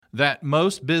that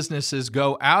most businesses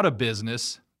go out of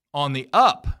business on the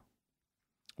up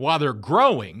while they're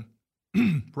growing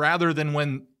rather than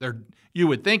when you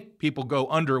would think people go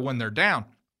under when they're down.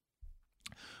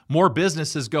 More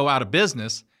businesses go out of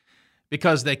business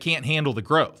because they can't handle the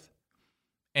growth.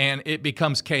 And it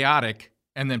becomes chaotic,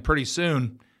 and then pretty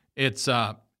soon it's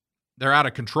they're out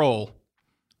of control,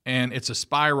 and it's a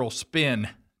spiral spin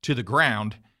to the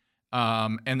ground,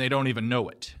 and they don't even know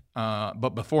it.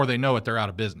 But before they know it, they're out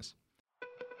of business.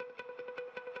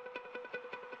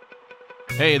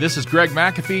 Hey, this is Greg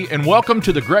McAfee, and welcome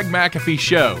to the Greg McAfee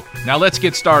Show. Now let's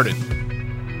get started.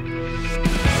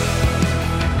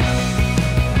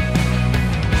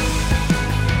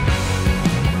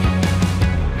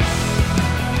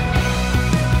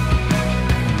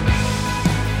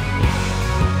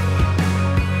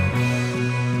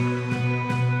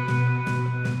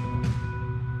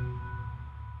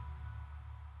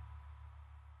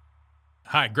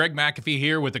 Hi, Greg McAfee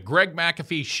here with the Greg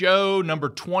McAfee Show, number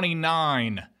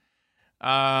 29.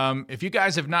 If you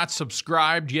guys have not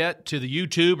subscribed yet to the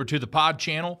YouTube or to the pod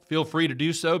channel, feel free to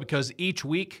do so, because each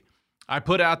week I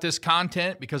put out this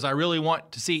content because I really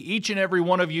want to see each and every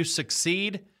one of you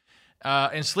succeed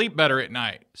and sleep better at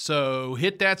night. So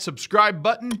hit that subscribe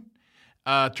button,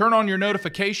 turn on your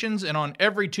notifications, and on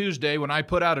every Tuesday when I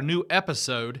put out a new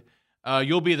episode,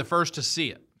 you'll be the first to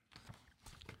see it.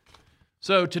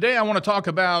 So today I want to talk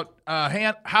about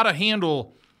how to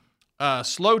handle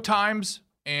slow times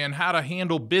and how to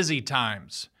handle busy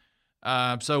times.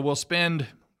 So we'll spend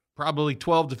probably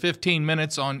 12 to 15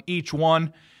 minutes on each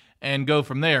one and go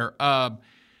from there.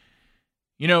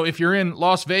 If you're in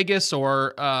Las Vegas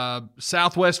or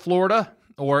Southwest Florida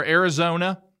or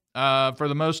Arizona, for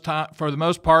the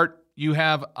most part, you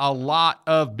have a lot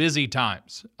of busy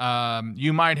times.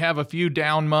 You might have a few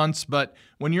down months, but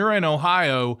when you're in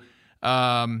Ohio,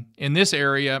 in this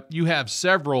area, you have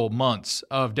several months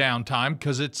of downtime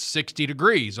because it's 60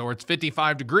 degrees or it's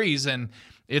 55 degrees and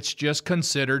it's just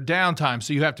considered downtime.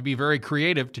 So you have to be very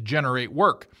creative to generate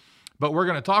work. But we're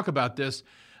going to talk about this.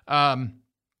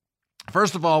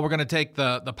 First of all, we're going to take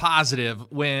the positive.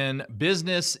 When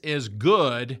business is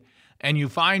good and you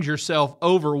find yourself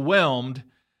overwhelmed,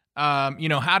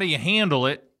 how do you handle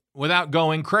it without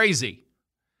going crazy?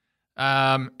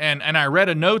 And I read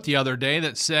a note the other day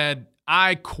that said,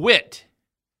 I quit.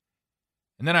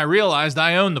 And then I realized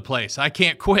I own the place. I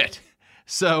can't quit.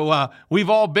 So we've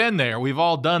all been there. We've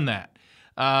all done that.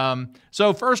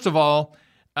 So first of all,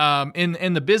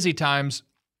 in the busy times,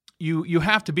 you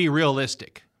have to be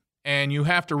realistic. And you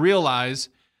have to realize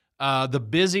the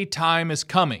busy time is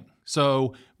coming.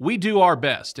 So we do our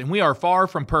best. And we are far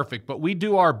from perfect, but we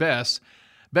do our best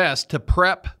to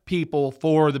prep people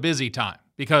for the busy time.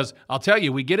 Because I'll tell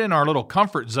you, we get in our little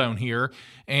comfort zone here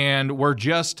and we're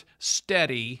just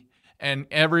steady and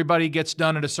everybody gets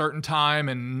done at a certain time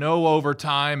and no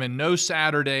overtime and no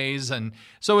Saturdays. And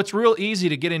so it's real easy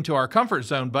to get into our comfort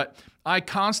zone, but I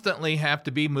constantly have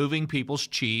to be moving people's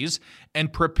cheese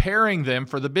and preparing them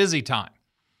for the busy time.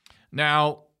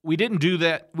 Now, we didn't do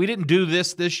that. We didn't do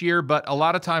this year, but a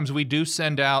lot of times we do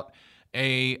send out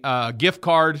a gift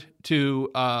card to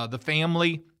the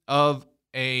family of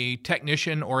a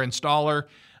technician or installer,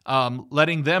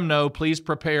 letting them know, please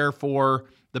prepare for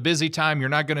the busy time. You're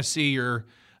not going to see your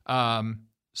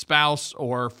spouse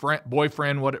or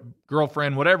boyfriend,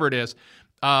 girlfriend, whatever it is.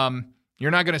 You're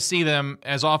not going to see them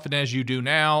as often as you do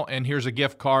now, and here's a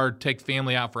gift card, take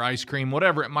family out for ice cream,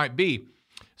 whatever it might be.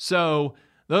 So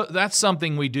that's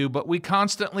something we do, but we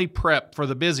constantly prep for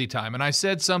the busy time. And I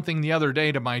said something the other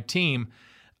day to my team,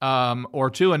 or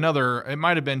to another, it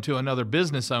might have been to another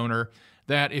business owner,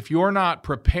 that if you're not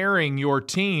preparing your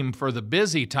team for the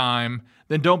busy time,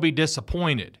 then don't be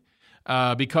disappointed,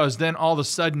 because then all of a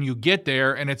sudden you get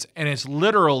there and it's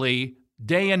literally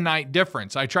day and night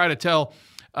difference. I try to tell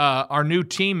our new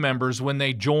team members when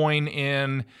they join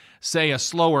in, say, a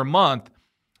slower month,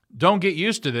 don't get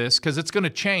used to this because it's going to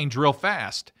change real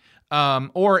fast.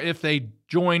 Or if they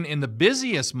join in the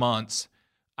busiest months,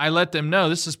 I let them know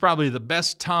this is probably the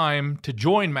best time to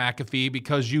join McAfee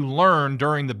because you learn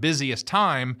during the busiest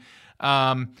time.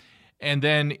 And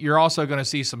then you're also going to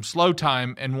see some slow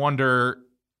time and wonder,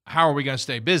 how are we going to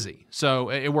stay busy?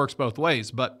 So it works both ways.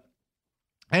 But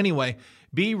anyway,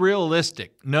 be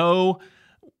realistic. Know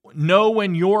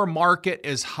when your market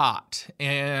is hot.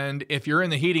 And if you're in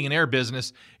the heating and air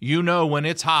business, you know when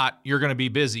it's hot, you're going to be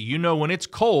busy. You know when it's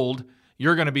cold,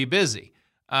 you're going to be busy.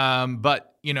 But,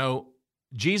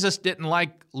 Jesus didn't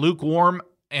like lukewarm,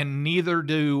 and neither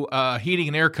do heating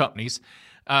and air companies.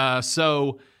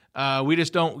 So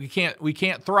we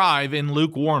can't thrive in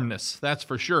lukewarmness. That's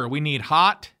for sure. We need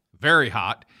hot, very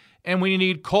hot, and we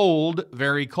need cold,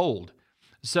 very cold.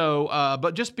 So,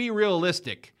 but just be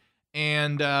realistic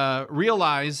and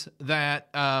realize that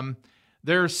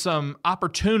there's some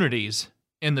opportunities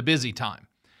in the busy time.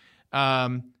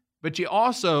 But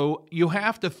you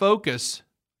have to focus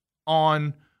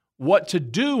on what to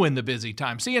do in the busy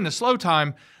time. See, in the slow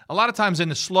time, a lot of times in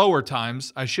the slower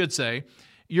times, I should say,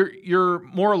 you're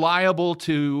more liable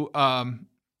to,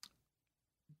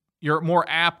 you're more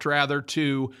apt rather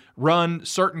to run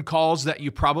certain calls that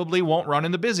you probably won't run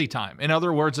in the busy time. In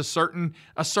other words, a certain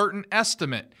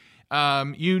estimate.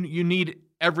 You need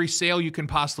every sale you can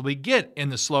possibly get in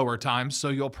the slower times, so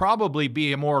you'll probably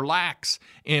be more lax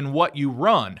in what you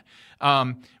run.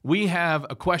 We have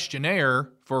a questionnaire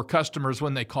for customers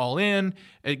when they call in.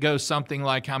 It goes something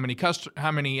like how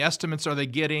many estimates are they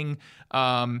getting,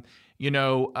 who's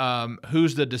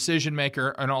the decision maker,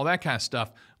 and all that kind of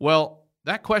stuff. Well,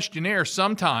 that questionnaire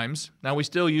sometimes, now we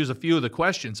still use a few of the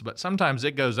questions, but sometimes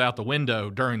it goes out the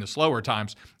window during the slower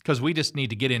times because we just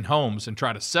need to get in homes and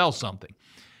try to sell something.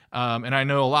 And I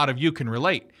know a lot of you can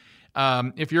relate.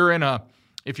 If you're in an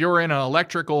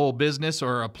electrical business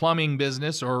or a plumbing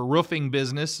business or a roofing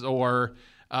business or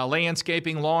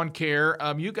landscaping, lawn care,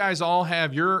 you guys all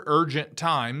have your urgent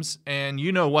times, and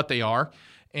you know what they are.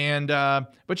 And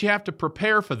but you have to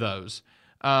prepare for those.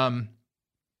 How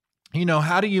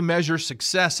do you measure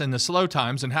success in the slow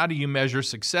times, and how do you measure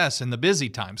success in the busy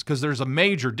times? Because there's a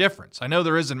major difference. I know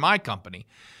there is in my company.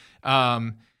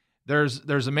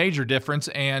 There's a major difference,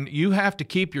 and you have to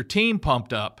keep your team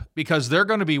pumped up because they're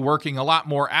going to be working a lot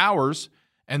more hours,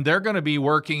 and they're going to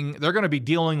be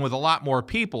dealing with a lot more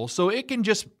people. So it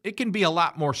can be a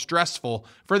lot more stressful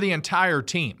for the entire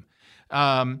team.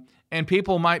 And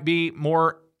people might be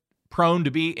more prone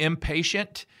to be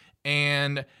impatient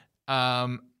and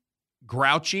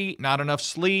grouchy, not enough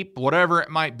sleep, whatever it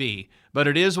might be. But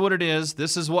it is what it is.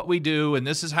 This is what we do, and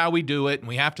this is how we do it, and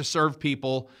we have to serve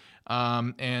people.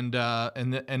 And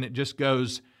it just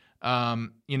goes,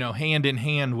 hand in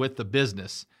hand with the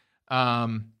business.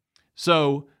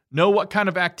 So know what kind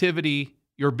of activity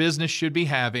your business should be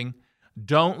having.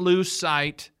 Don't lose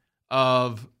sight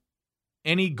of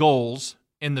any goals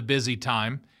in the busy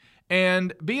time,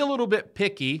 and be a little bit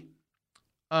picky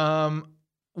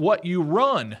what you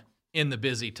run in the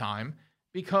busy time,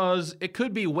 because it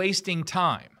could be wasting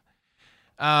time.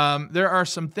 There are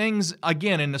some things,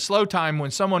 again, in the slow time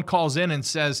when someone calls in and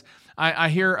says, I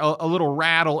hear a little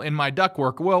rattle in my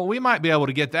ductwork. Well, we might be able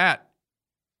to get that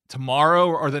tomorrow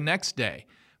or the next day.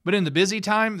 But in the busy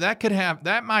time,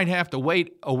 that might have to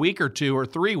wait a week or 2 or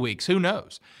 3 weeks. Who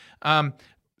knows?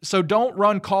 So don't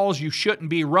run calls you shouldn't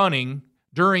be running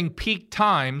during peak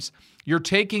times. You're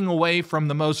taking away from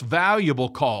the most valuable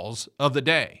calls of the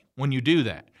day when you do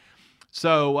that.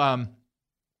 So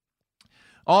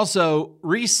also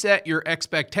reset your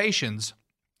expectations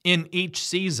in each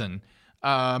season,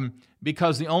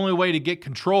 because the only way to get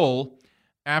control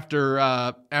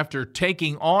after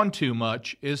taking on too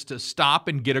much is to stop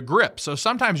and get a grip. So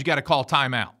sometimes you got to call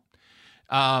timeout.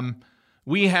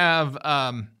 We have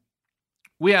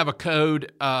a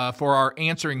code for our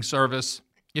answering service.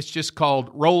 It's just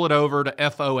called roll it over to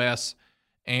FOS,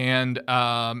 and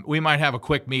we might have a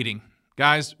quick meeting.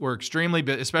 Guys, we're extremely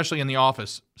busy, especially in the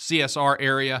office, CSR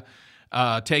area,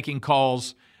 taking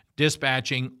calls,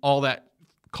 dispatching, all that,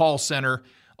 call center,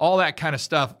 all that kind of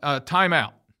stuff.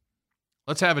 Timeout.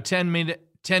 Let's have a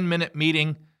 10-minute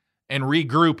meeting and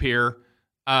regroup here,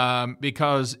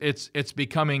 because it's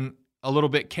becoming a little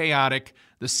bit chaotic.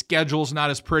 The schedule's not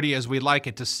as pretty as we'd like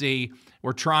it to see.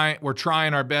 We're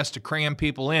trying our best to cram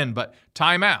people in, but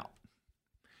time out.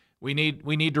 We need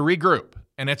to regroup,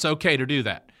 and it's okay to do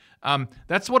that.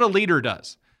 That's what a leader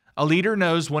does. A leader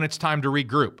knows when it's time to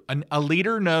regroup. A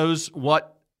leader knows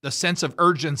what the sense of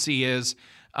urgency is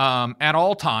at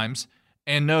all times,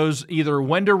 and knows either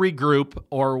when to regroup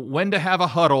or when to have a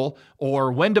huddle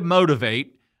or when to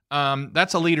motivate.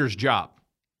 That's a leader's job.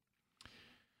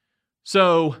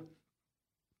 So,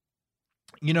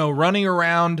 running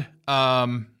around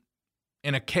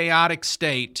in a chaotic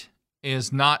state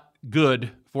is not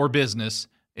good for business.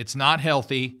 It's not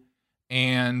healthy,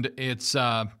 and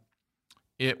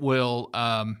it will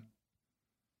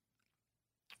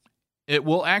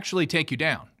actually take you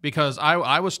down. Because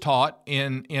I was taught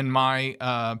in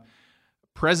my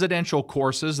presidential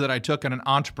courses that I took in an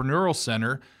entrepreneurial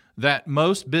center that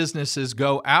most businesses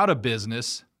go out of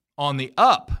business on the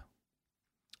up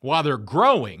while they're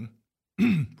growing,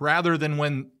 rather than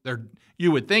when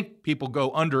you would think people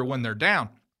go under when they're down.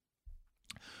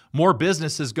 More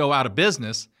businesses go out of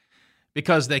business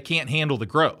because they can't handle the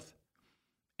growth,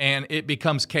 and it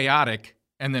becomes chaotic.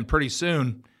 And then pretty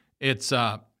soon it's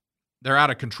they're out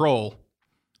of control,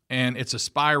 and it's a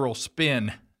spiral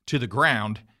spin to the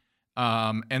ground,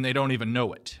 and they don't even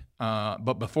know it.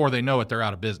 But before they know it, they're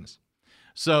out of business.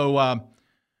 So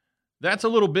that's a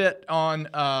little bit on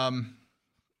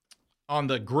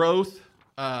the growth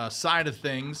side of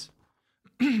things.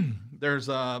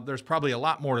 There's probably a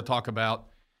lot more to talk about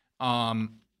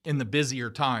in the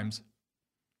busier times,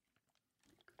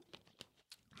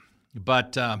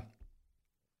 but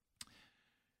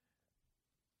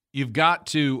you've got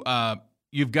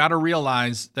to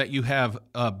realize that you have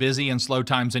busy and slow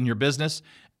times in your business,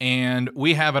 and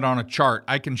we have it on a chart.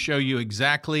 I can show you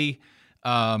exactly.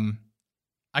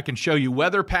 I can show you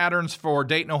weather patterns for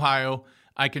Dayton, Ohio.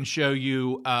 I can show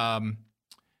you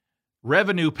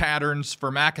revenue patterns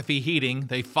for McAfee Heating.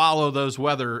 They follow those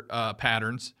weather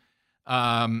patterns.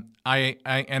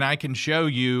 I can show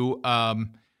you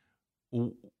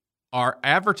our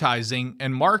advertising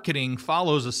and marketing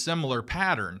follows a similar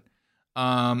pattern.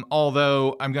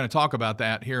 Although I'm going to talk about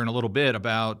that here in a little bit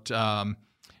about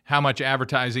how much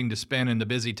advertising to spend in the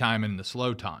busy time and the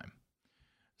slow time.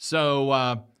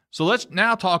 So let's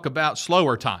now talk about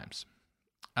slower times.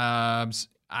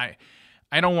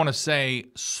 I don't want to say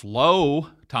slow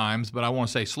times, but I want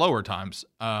to say slower times.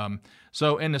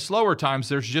 So in the slower times,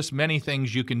 there's just many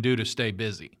things you can do to stay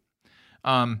busy.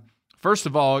 First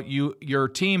of all, your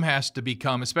team has to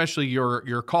become, especially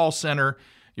your call center,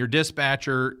 your dispatch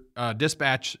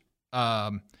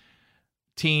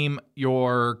team,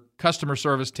 your customer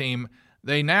service team,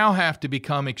 they now have to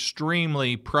become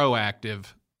extremely proactive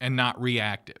and not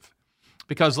reactive.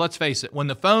 Because let's face it, when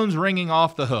the phone's ringing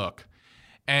off the hook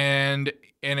and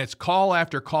it's call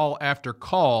after call after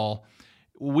call,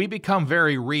 we become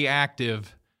very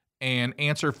reactive and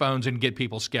answer phones and get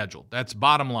people scheduled. That's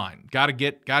bottom line. Got to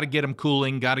get them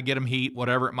cooling, got to get them heat,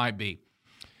 whatever it might be.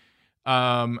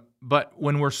 But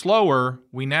when we're slower,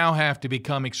 we now have to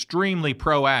become extremely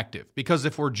proactive, because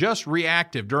if we're just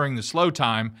reactive during the slow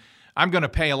time, I'm going to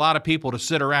pay a lot of people to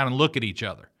sit around and look at each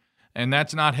other, and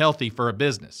that's not healthy for a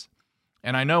business.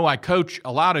 And I know I coach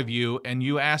a lot of you, and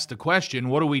you ask the question,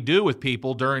 what do we do with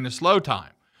people during the slow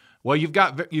time? Well, you've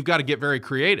got to get very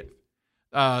creative.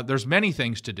 There's many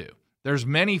things to do. There's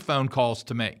many phone calls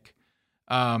to make.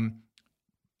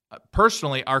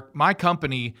 Personally, my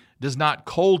company does not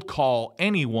cold call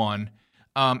anyone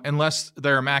unless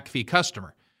they're a McAfee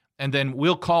customer. And then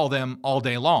we'll call them all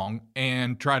day long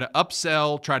and try to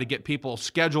upsell, try to get people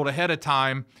scheduled ahead of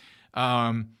time.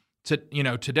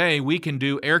 Today we can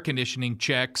do air conditioning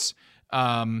checks,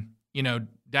 down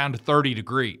to 30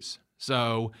 degrees.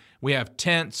 So we have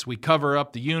tents, we cover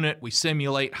up the unit, we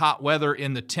simulate hot weather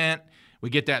in the tent, we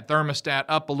get that thermostat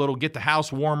up a little, get the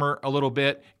house warmer a little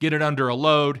bit, get it under a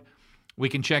load. We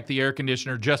can check the air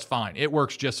conditioner just fine. It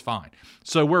works just fine.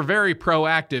 So we're very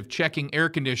proactive checking air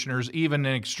conditioners even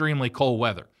in extremely cold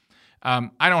weather.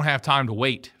 I don't have time to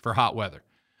wait for hot weather.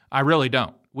 I really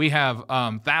don't. We have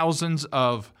thousands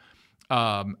of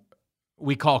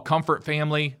we call comfort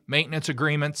family maintenance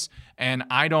agreements, and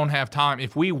I don't have time.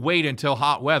 If we wait until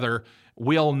hot weather,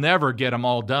 we'll never get them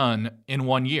all done in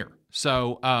 1 year.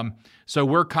 So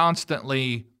we're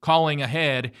constantly calling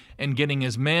ahead and getting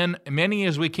as many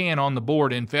as we can on the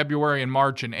board in February and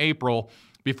March and April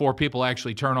before people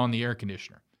actually turn on the air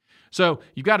conditioner. So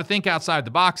you've got to think outside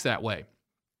the box that way.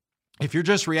 If you're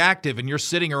just reactive and you're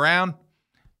sitting around,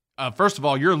 first of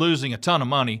all, you're losing a ton of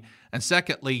money. And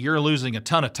secondly, you're losing a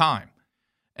ton of time.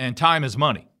 And time is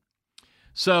money.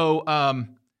 So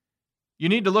you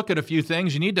need to look at a few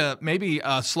things. You need to maybe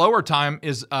a slower time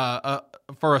is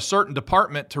for a certain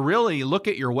department to really look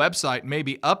at your website,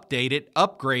 maybe update it,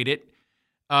 upgrade it,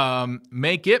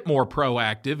 make it more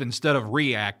proactive instead of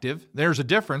reactive. There's a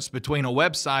difference between a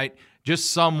website,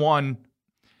 just someone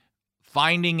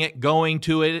finding it, going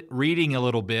to it, reading a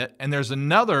little bit, and there's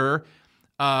another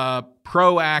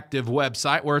proactive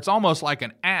website where it's almost like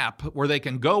an app where they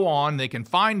can go on, they can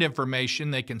find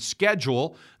information, they can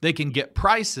schedule, they can get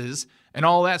prices, and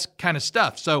all that kind of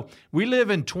stuff. So we live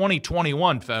in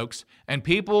 2021, folks, and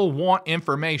people want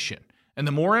information. And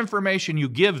the more information you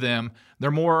give them, the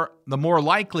more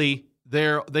likely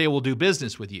they will do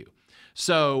business with you.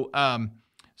 So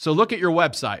look at your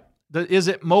website. Is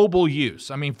it mobile use?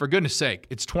 I mean, for goodness sake,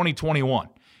 it's 2021.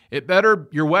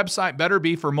 Your website better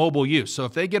be for mobile use. So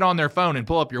if they get on their phone and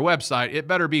pull up your website, it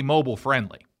better be mobile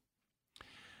friendly.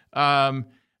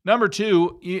 Number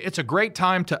two, it's a great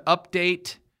time to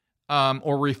update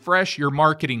or refresh your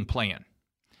marketing plan.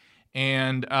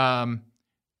 And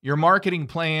your marketing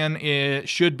plan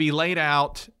should be laid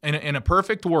out in a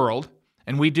perfect world.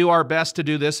 And we do our best to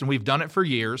do this, and we've done it for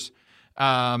years.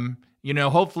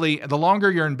 Hopefully, the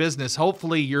longer you're in business,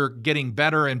 hopefully you're getting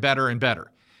better and better and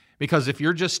better. Because if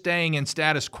you're just staying in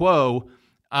status quo,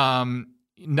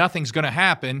 nothing's going to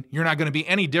happen. You're not going to be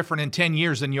any different in 10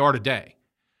 years than you are today.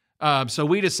 So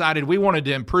we decided we wanted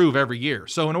to improve every year.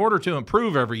 So in order to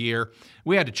improve every year,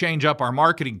 we had to change up our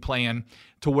marketing plan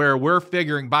to where we're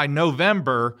figuring by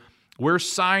November, we're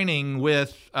signing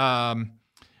with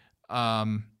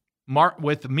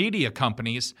media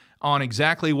companies on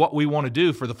exactly what we want to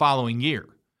do for the following year.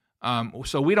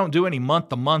 So we don't do any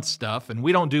month-to-month stuff, and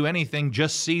we don't do anything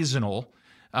just seasonal.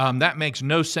 That makes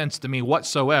no sense to me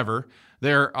whatsoever.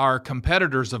 There are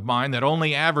competitors of mine that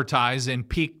only advertise in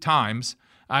peak times.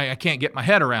 I can't get my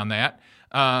head around that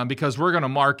because we're going to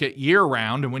market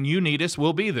year-round, and when you need us,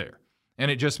 we'll be there. And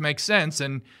it just makes sense,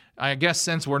 and I guess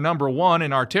since we're number one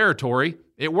in our territory,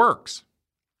 it works.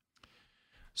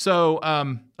 So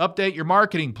update your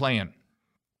marketing plan.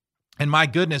 And my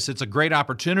goodness, it's a great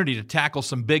opportunity to tackle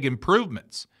some big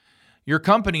improvements. Your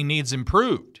company needs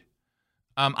improved.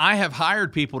 I have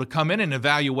hired people to come in and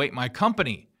evaluate my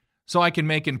company so I can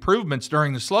make improvements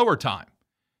during the slower time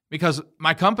because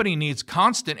my company needs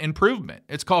constant improvement.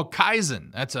 It's called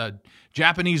Kaizen. That's a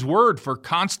Japanese word for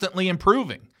constantly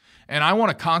improving. And I want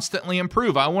to constantly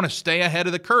improve. I want to stay ahead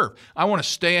of the curve. I want to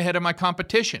stay ahead of my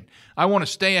competition. I want to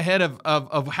stay ahead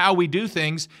of how we do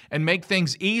things and make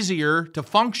things easier to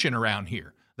function around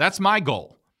here. That's my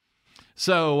goal.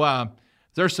 So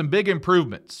there's some big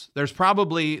improvements. There's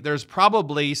probably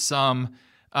some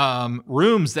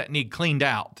rooms that need cleaned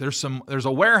out. There's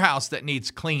a warehouse that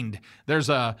needs cleaned. There's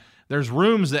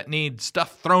rooms that need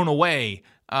stuff thrown away.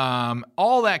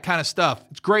 All that kind of stuff.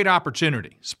 It's a great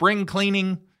opportunity. Spring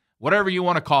cleaning, whatever you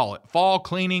want to call it, fall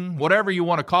cleaning, whatever you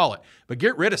want to call it. But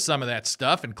get rid of some of that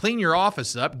stuff and clean your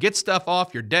office up. Get stuff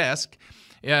off your desk.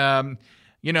 My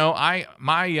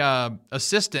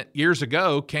assistant years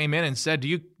ago came in and said,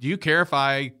 "Do you care if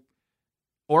I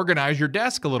organize your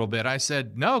desk a little bit?" I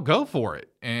said, "No, go for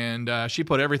it." And she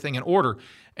put everything in order.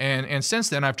 And since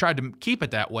then, I've tried to keep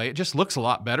it that way. It just looks a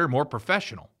lot better, more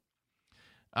professional.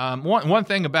 One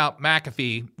thing about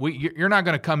McAfee, you're not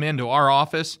going to come into our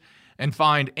office and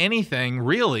find anything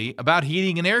really about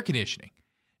heating and air conditioning.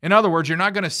 In other words, you're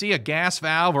not going to see a gas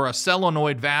valve or a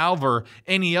solenoid valve or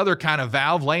any other kind of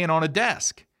valve laying on a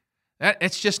desk.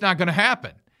 It's just not going to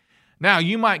happen. Now,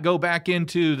 you might go back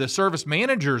into the service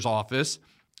manager's office,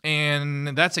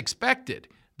 and that's expected,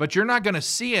 but you're not going to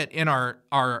see it in our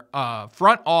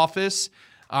front office,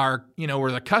 where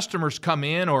the customers come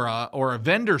in or a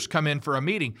vendors come in for a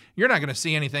meeting. You're not going to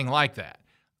see anything like that.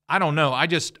 I don't know. I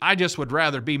just would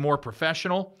rather be more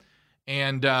professional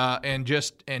and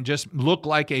just look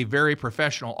like a very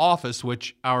professional office,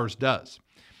 which ours does.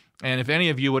 And if any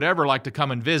of you would ever like to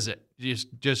come and visit,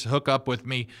 just hook up with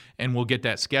me and we'll get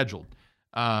that scheduled.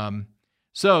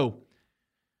 So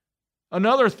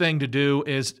another thing to do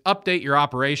is update your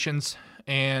operations,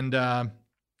 and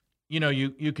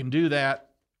you can do that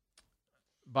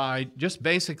by just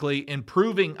basically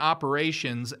improving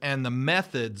operations and the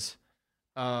methods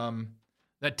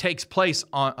that takes place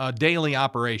on daily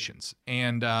operations.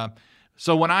 And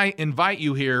so when I invite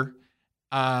you here,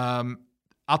 I'll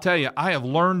tell you, I have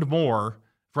learned more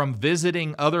from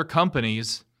visiting other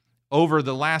companies over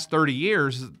the last 30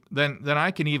 years than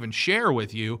I can even share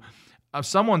with you.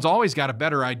 Someone's always got a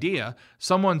better idea.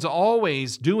 Someone's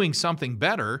always doing something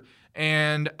better,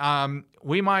 and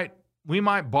we might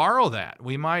borrow that.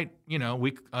 We might,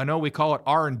 I know we call it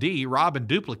R&D, rob and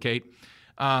duplicate.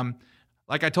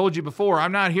 Like I told you before,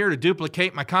 I'm not here to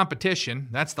duplicate my competition.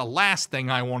 That's the last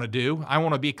thing I want to do. I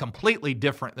want to be completely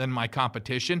different than my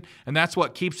competition, and that's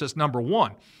what keeps us number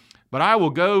one. But I will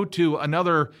go to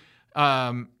another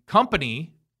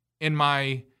company in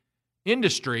my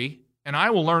industry, and I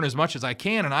will learn as much as I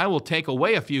can, and I will take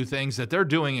away a few things that they're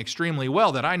doing extremely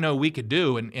well that I know we could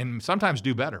do and sometimes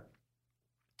do better.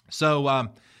 So,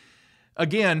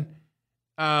 again,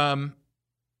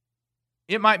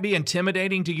 it might be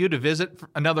intimidating to you to visit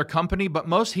another company, but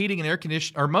most heating and air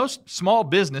conditioning, or most small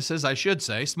businesses, I should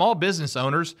say, small business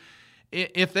owners,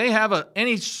 if they have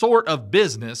any sort of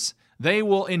business, they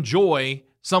will enjoy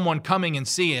someone coming and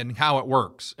seeing how it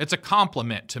works. It's a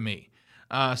compliment to me.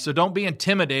 So don't be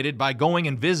intimidated by going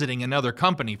and visiting another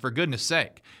company, for goodness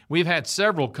sake. We've had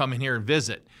several come in here and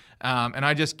visit, and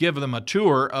I just give them a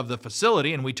tour of the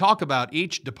facility, and we talk about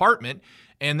each department,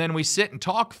 and then we sit and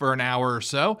talk for an hour or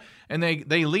so, and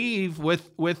they leave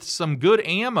with some good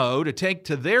ammo to take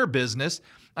to their business.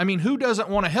 I mean, who doesn't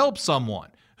want to help someone?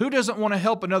 Who doesn't want to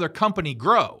help another company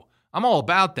grow? I'm all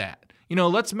about that.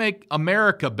 Let's make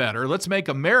America better. Let's make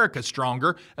America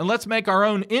stronger, and let's make our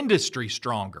own industry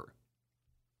stronger.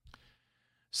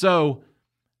 So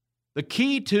the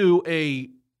key to a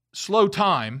slow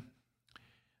time,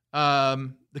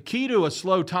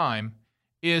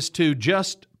 is to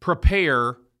just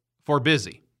prepare for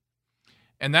busy.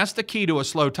 And that's the key to a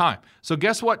slow time. So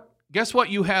guess what? Guess what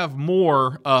you have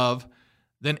more of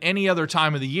than any other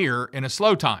time of the year in a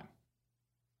slow time?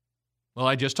 Well,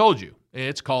 I just told you.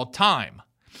 It's called time.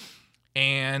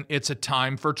 And it's a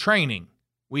time for training.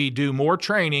 We do more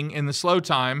training in the slow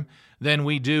time than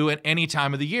we do at any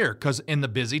time of the year, because in the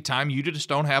busy time, you just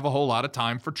don't have a whole lot of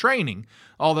time for training,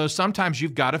 although sometimes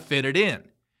you've got to fit it in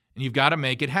and you've got to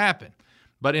make it happen.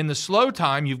 But in the slow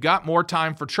time, you've got more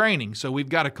time for training. So we've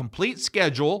got a complete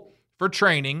schedule for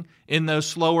training in those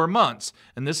slower months.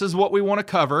 And this is what we want to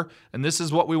cover, and this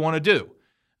is what we want to do.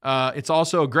 It's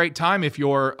also a great time if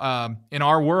you're in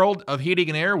our world of heating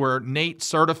and air. We're NATE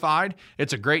certified.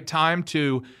 It's a great time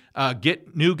to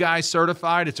get new guys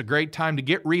certified. It's a great time to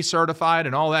get recertified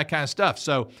and all that kind of stuff.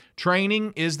 So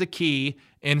training is the key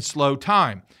in slow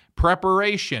time.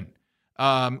 Preparation,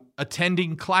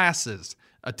 attending classes,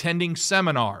 attending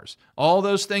seminars, all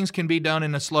those things can be done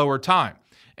in a slower time.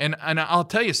 And I'll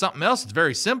tell you something else that's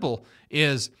very simple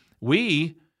is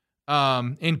we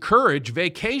encourage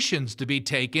vacations to be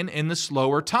taken in the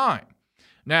slower time.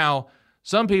 Now,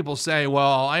 some people say,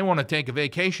 well, I want to take a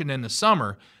vacation in the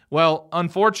summer. Well,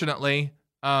 unfortunately,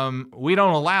 we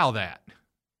don't allow that.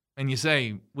 And you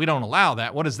say, we don't allow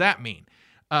that. What does that mean?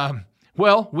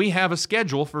 Well, we have a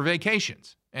schedule for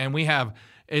vacations, and we have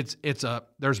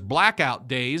there's blackout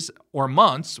days or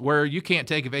months where you can't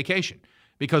take a vacation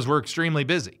because we're extremely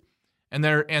busy. And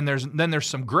there's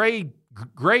some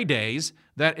gray days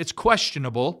that it's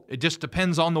questionable. It just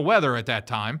depends on the weather at that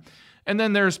time. And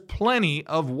then there's plenty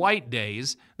of white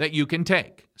days that you can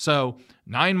take. So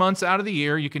 9 months out of the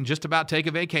year, you can just about take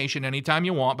a vacation anytime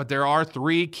you want, but there are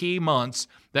 3 key months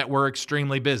that we're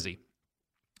extremely busy.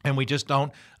 And we just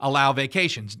don't allow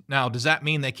vacations. Now, does that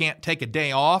mean they can't take a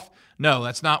day off? No,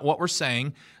 that's not what we're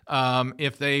saying.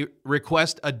 If they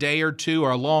request a day or two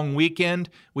or a long weekend,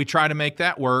 we try to make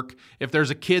that work. If there's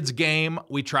a kid's game,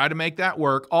 we try to make that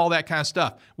work, all that kind of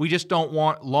stuff. We just don't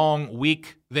want long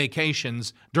week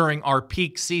vacations during our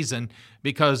peak season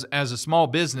because as a small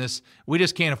business, we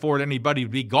just can't afford anybody to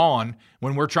be gone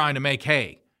when we're trying to make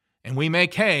hay. And we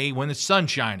make hay when the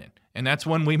sun's shining. And that's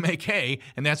when we make hay,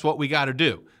 and that's what we got to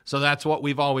do. So that's what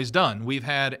we've always done. We've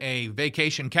had a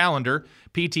vacation calendar,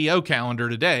 PTO calendar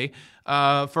today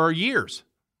for years.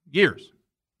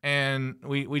 And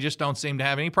we just don't seem to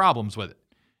have any problems with it.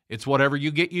 It's whatever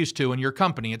you get used to in your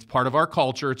company. It's part of our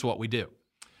culture. It's what we do.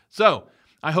 So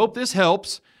I hope this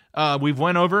helps. We've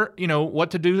went over,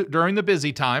 what to do during the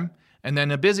busy time. And then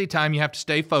a busy time, you have to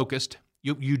stay focused.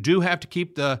 You do have to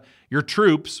keep your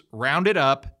troops rounded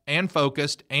up and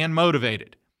focused and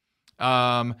motivated.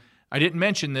 I didn't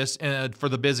mention this for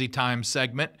the busy time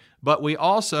segment, but we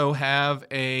also have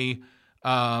a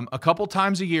couple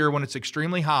times a year when it's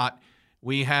extremely hot,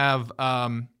 we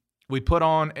put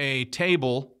on a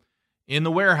table in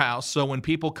the warehouse. So when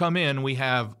people come in, we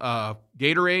have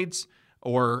Gatorades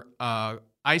or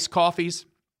iced coffees.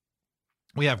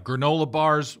 We have granola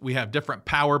bars. We have different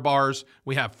power bars.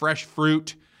 We have fresh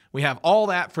fruit. We have all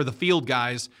that for the field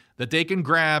guys that they can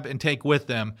grab and take with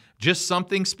them. Just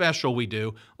something special we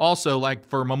do. Also, like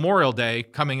for Memorial Day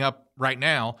coming up right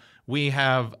now, we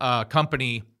have a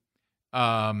company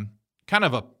kind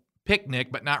of a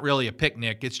picnic, but not really a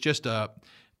picnic. It's just a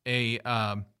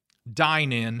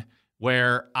dine-in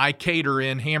where I cater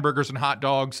in hamburgers and hot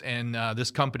dogs, and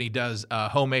this company does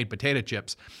homemade potato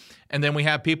chips. And then we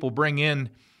have people bring in,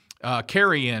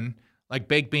 carry in, like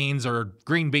baked beans or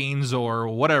green beans or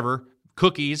whatever,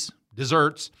 cookies,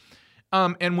 desserts.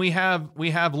 And we have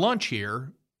lunch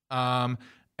here. And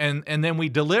then we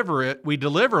deliver it. We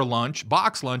deliver lunch,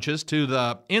 box lunches to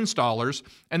the installers.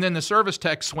 And then the service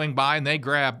techs swing by and they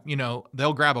grab,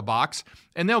 they'll grab a box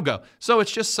and they'll go. So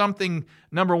it's just something,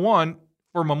 number one,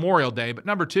 for Memorial Day, but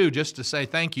number two, just to say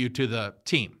thank you to the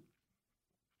team.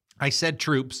 I said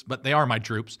troops, but they are my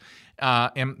troops,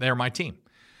 and they're my team.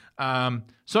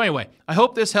 So anyway, I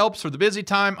hope this helps for the busy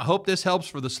time. I hope this helps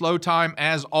for the slow time.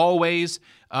 As always,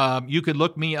 you could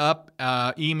look me up,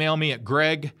 email me at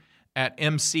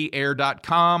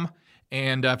greg@mcair.com.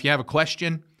 And if you have a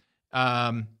question,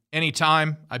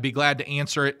 anytime, I'd be glad to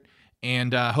answer it.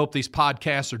 And I hope these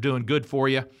podcasts are doing good for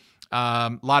you.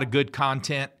 A lot of good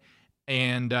content.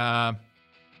 And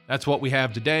that's what we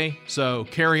have today. So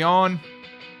carry on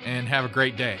and have a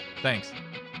great day. Thanks.